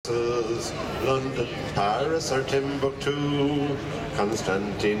capitals, London, Paris or Timbuktu,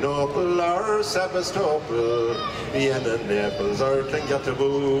 Constantinople or Sevastopol, Vienna, Naples or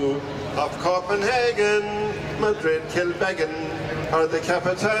Tringataboo, of Copenhagen, Madrid, Kilbeggan, or the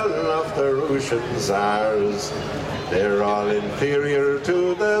capital of the Russian Tsars. They're all inferior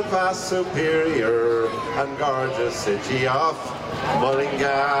to the vast, superior and gorgeous city of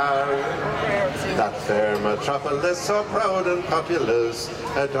Mullingar. That fair metropolis, so proud and populous,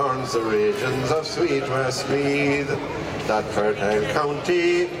 adorns the regions of sweet Westmeath. That fertile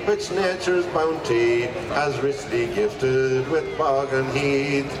county, which nature's bounty has richly gifted with bog and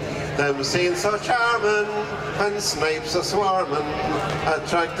heath. Them scenes so charming and snipes a swarming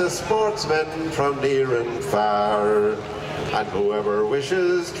attract the sportsmen from near and far. And whoever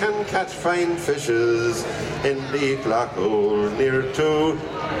wishes can catch fine fishes in deep Loch Old near to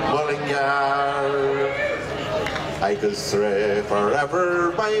Mullingar. I could stray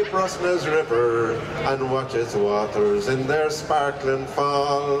forever by Brusna's river and watch its waters in their sparkling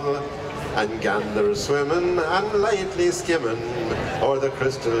fall, and gander swimming and lightly skimming o'er the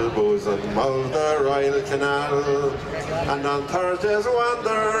crystal bosom of the Royal Canal. And on Thursdays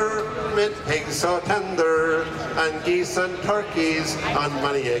wander mid pigs so tender and geese and turkeys on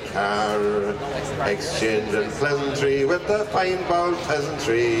many a car, exchanging pleasantry with the fine bold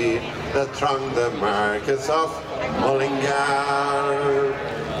peasantry that throng the markets of Mullingar.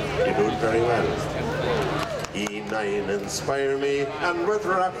 You do it very well. E9 inspire me, and with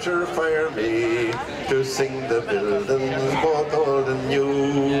rapture fire me, to sing the buildings both old and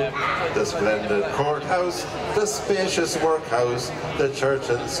new. The splendid courthouse, the spacious workhouse, the church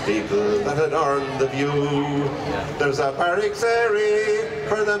and steeple that adorn the view. There's a barracks area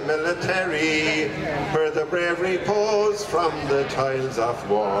for the military, where the brave repose from the toils of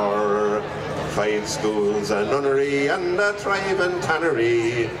war. 5 schools, a nunnery, and a thriving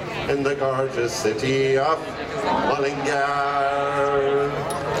tannery in the gorgeous city of Mullingar.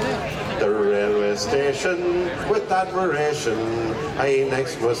 The railway station, with admiration, I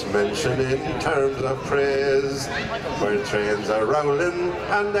next must mention in terms of praise, where trains are rolling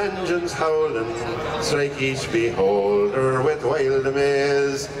and engines howling, strike each beholder with wild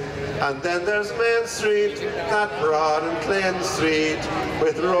amaze. And then there's Main Street, that broad and plain street,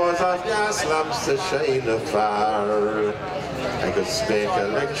 with rows of gas lamps that shine afar. I could speak a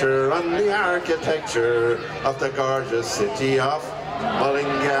lecture on the architecture of the gorgeous city of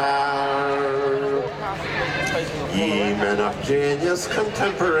Mullingar. Ye men of genius,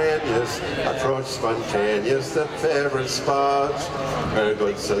 contemporaneous, approach spontaneous the favourite spot, where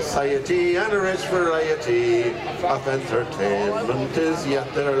good society and rich variety of entertainment is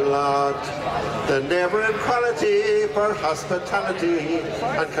yet their lot. The neighbouring quality for hospitality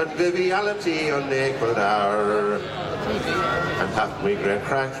and conviviality unequalled are. And have we great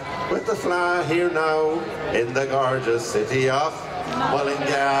crack with the fly here now in the gorgeous city of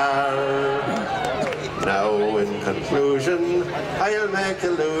Mullingar. Now in conclusion, I'll make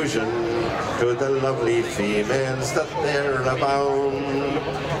allusion to the lovely females that there abound,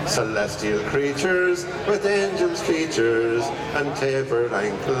 celestial creatures with angels' features and tapered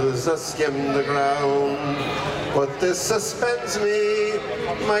ankles that skim the ground. But this suspends me,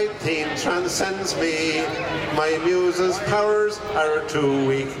 my theme transcends me, my muse's powers are too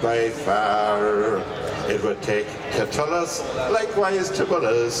weak by far. It would take Catullus, likewise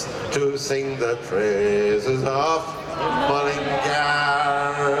Tibullus, to sing the praises of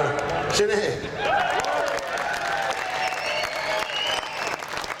Mullingar. Sinead.